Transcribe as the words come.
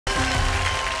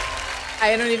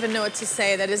I don't even know what to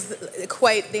say. That is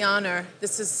quite the honor.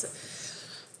 This is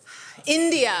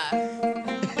India.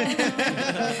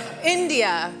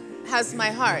 India has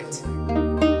my heart.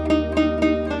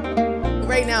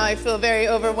 Right now I feel very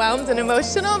overwhelmed and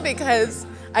emotional because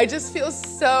I just feel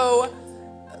so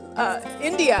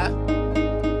India,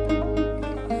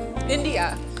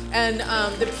 and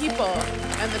the people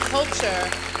and the culture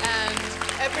and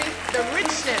the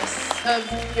richness of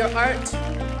your art.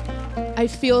 I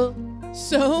feel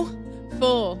so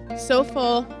full, so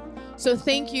full. So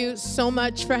thank you so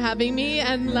much for having me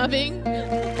and loving.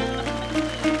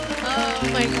 Oh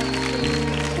my God.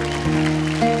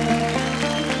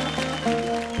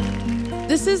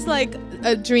 This is like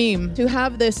a dream. To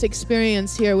have this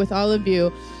experience here with all of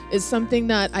you is something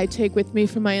that I take with me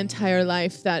for my entire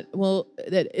life that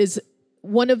is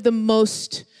one of the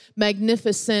most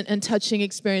magnificent and touching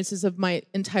experiences of my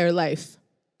entire life.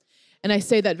 And I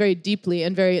say that very deeply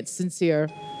and very sincere.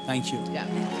 Thank you. Yeah.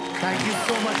 Thank you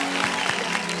so much.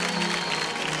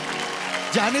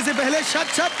 जाने से पहले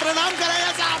शत प्रणाम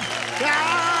कराया साहब.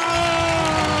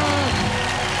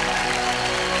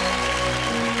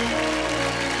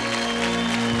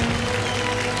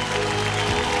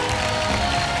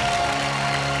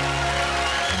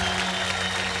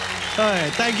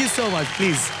 Thank you so much.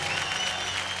 Please.